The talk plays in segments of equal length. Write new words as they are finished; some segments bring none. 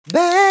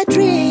Bad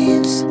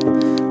dreams,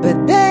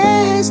 but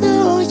there's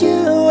no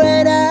you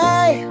and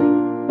I.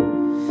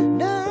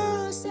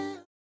 No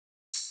sound.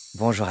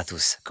 Bonjour à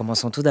tous,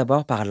 commençons tout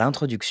d'abord par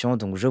l'introduction,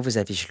 donc je vous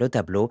affiche le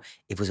tableau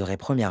et vous aurez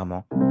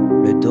premièrement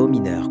le Do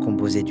mineur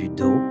composé du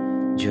Do,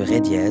 du Ré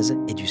dièse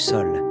et du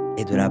Sol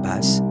et de la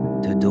basse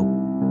de Do.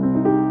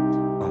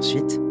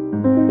 Ensuite,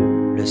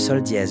 le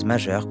Sol dièse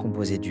majeur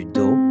composé du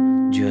Do,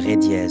 du Ré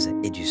dièse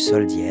et du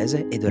Sol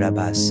dièse et de la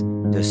basse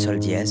de Sol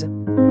dièse.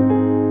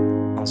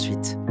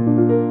 Ensuite,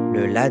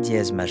 le La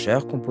dièse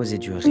majeur composé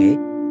du Ré,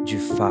 du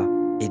Fa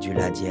et du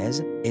La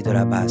dièse et de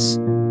la basse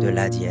de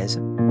La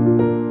dièse.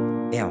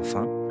 Et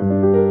enfin,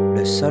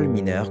 le Sol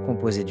mineur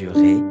composé du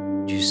Ré,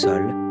 du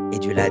Sol et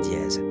du La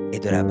dièse et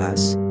de la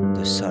basse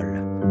de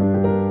Sol.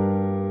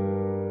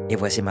 Et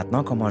voici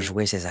maintenant comment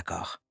jouer ces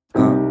accords.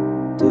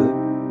 1, 2,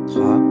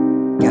 3,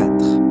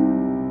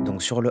 4.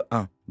 Donc sur le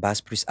 1,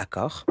 basse plus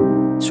accord.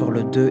 Sur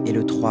le 2 et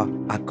le 3,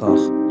 accord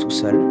tout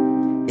seul.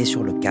 Et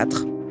sur le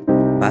 4,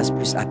 basse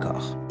plus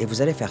accord. Et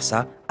vous allez faire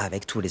ça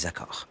avec tous les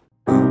accords.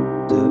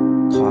 1, 2,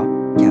 3,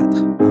 4.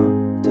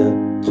 1, 2,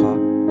 3,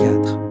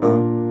 4.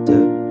 1,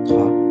 2,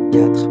 3,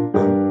 4.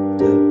 1,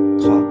 2,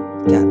 3,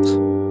 4.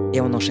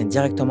 Et on enchaîne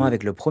directement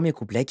avec le premier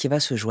couplet qui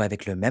va se jouer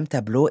avec le même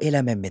tableau et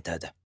la même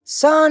méthode.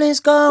 Sun is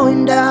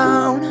going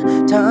down,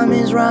 time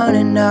is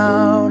running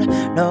out,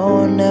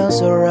 no one else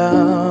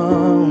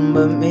around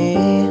but me.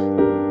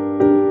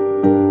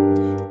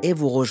 Et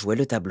vous rejouez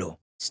le tableau.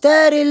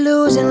 Steady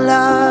losing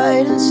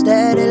light,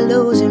 steady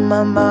losing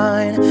my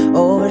mind,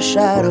 over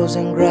shadows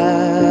and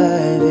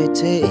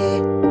gravity.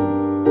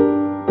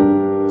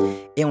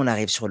 Et on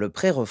arrive sur le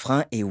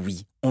pré-refrain et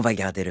oui, on va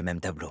garder le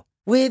même tableau.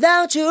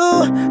 Without you,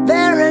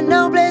 there ain't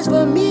no place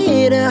for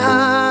me to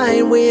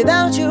hide.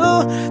 Without you,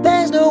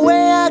 there's no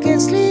way I can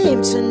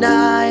sleep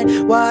tonight.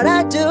 What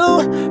I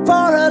do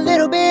for a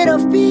little bit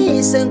of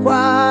peace and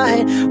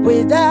quiet.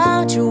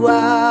 Without you,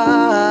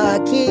 I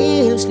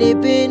keep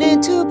slipping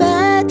into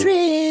bad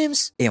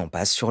dreams. Et on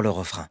passe sur le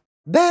refrain.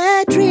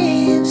 Bad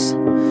dreams,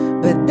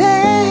 but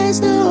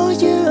there's no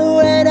you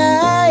and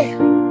I.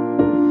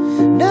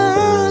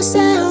 No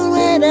sound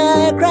when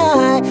I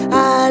cry.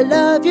 I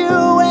love you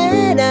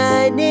and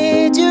I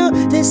need you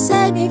to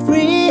set me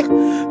free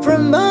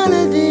from all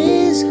of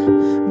these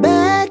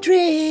bad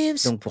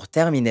dreams. Donc pour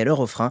terminer le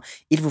refrain,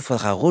 il vous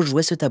faudra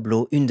rejouer ce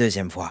tableau une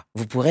deuxième fois.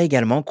 Vous pourrez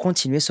également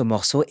continuer ce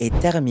morceau et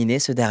terminer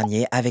ce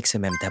dernier avec ce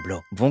même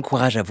tableau. Bon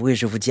courage à vous et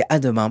je vous dis à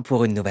demain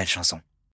pour une nouvelle chanson.